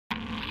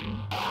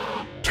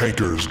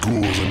Tankers,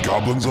 ghouls, and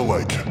goblins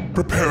alike,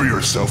 prepare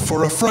yourself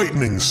for a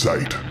frightening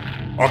sight.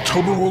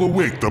 October will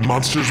awake the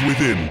monsters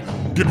within.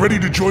 Get ready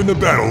to join the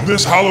battle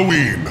this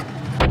Halloween!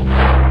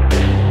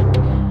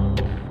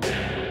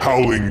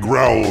 Howling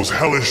growls,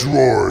 hellish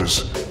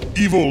roars,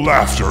 evil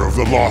laughter of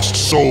the lost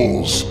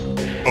souls.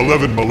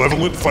 11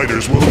 malevolent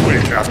fighters will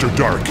awake after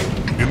dark,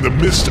 in the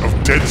midst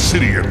of Dead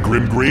City and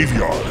Grim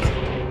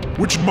Graveyard.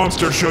 Which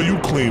monster shall you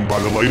claim by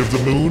the light of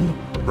the moon?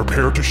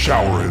 Prepare to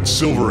shower in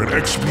silver and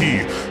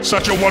XP,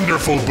 such a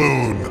wonderful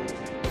boon!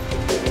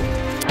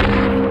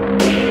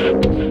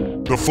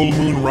 The full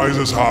moon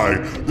rises high,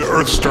 the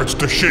earth starts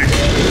to shake.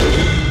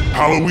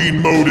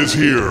 Halloween mode is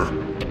here.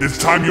 It's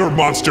time your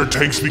monster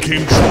tanks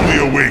became truly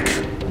awake.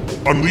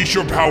 Unleash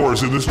your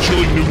powers in this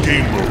chilling new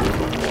game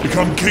mode.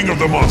 Become king of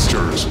the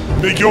monsters.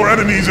 Make your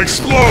enemies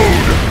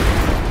explode!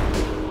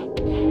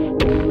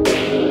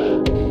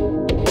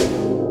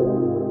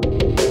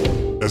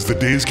 As the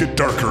days get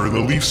darker and the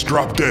leaves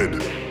drop dead,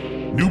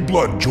 new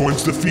blood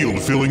joins the field,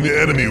 filling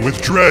the enemy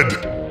with dread.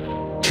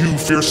 Two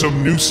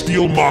fearsome new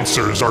steel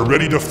monsters are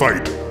ready to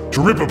fight, to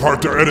rip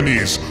apart their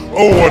enemies.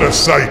 Oh, what a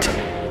sight!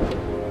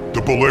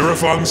 The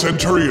Bellerophon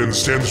Centurion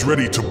stands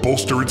ready to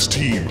bolster its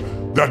team.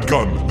 That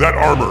gun, that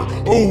armor,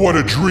 oh what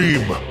a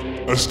dream!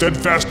 A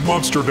steadfast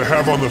monster to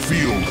have on the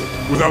field,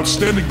 with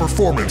outstanding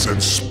performance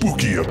and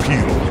spooky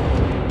appeal.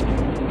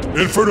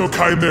 Inferno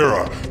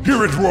Chimera,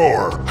 hear it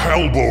roar,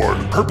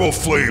 Hellborn, purple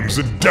flames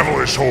and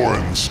devilish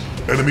horns.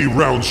 Enemy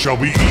rounds shall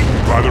be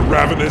eaten by the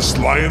ravenous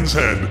lion's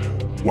head,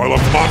 while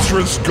a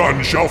monstrous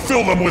gun shall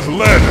fill them with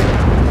lead.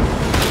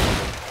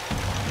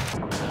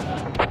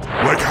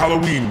 Like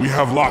Halloween, we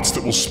have lots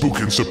that will spook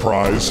and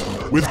surprise,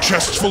 with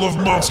chests full of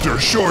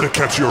monsters sure to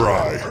catch your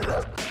eye.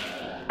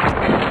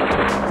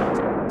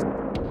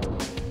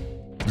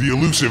 The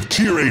elusive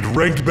Tier 8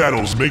 ranked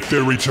battles make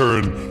their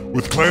return,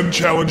 with clan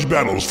challenge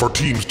battles for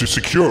teams to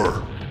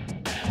secure.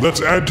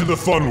 Let's add to the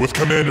fun with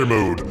Commander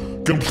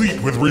Mode,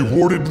 complete with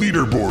rewarded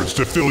leaderboards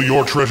to fill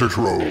your treasure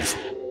trove.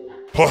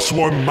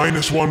 +1,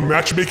 -1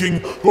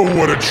 matchmaking, oh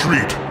what a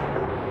treat!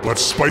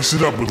 Let's spice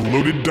it up with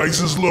loaded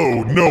dices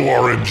low, no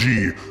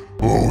RNG.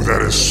 Oh,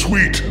 that is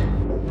sweet!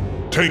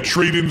 Tank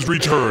trade-ins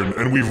return,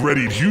 and we've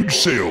readied huge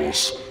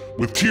sales,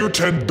 with Tier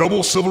 10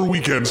 double silver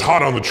weekends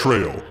hot on the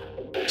trail.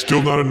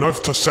 Still not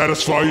enough to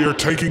satisfy your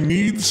tanking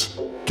needs?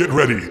 Get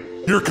ready,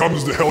 here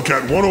comes the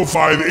Hellcat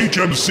 105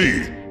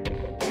 HMC!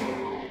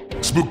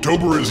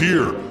 Spooktober is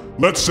here,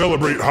 let's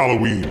celebrate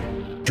Halloween.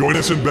 Join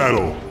us in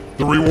battle,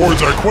 the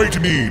rewards are quite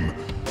mean.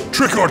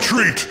 Trick or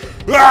treat!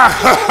 Ah!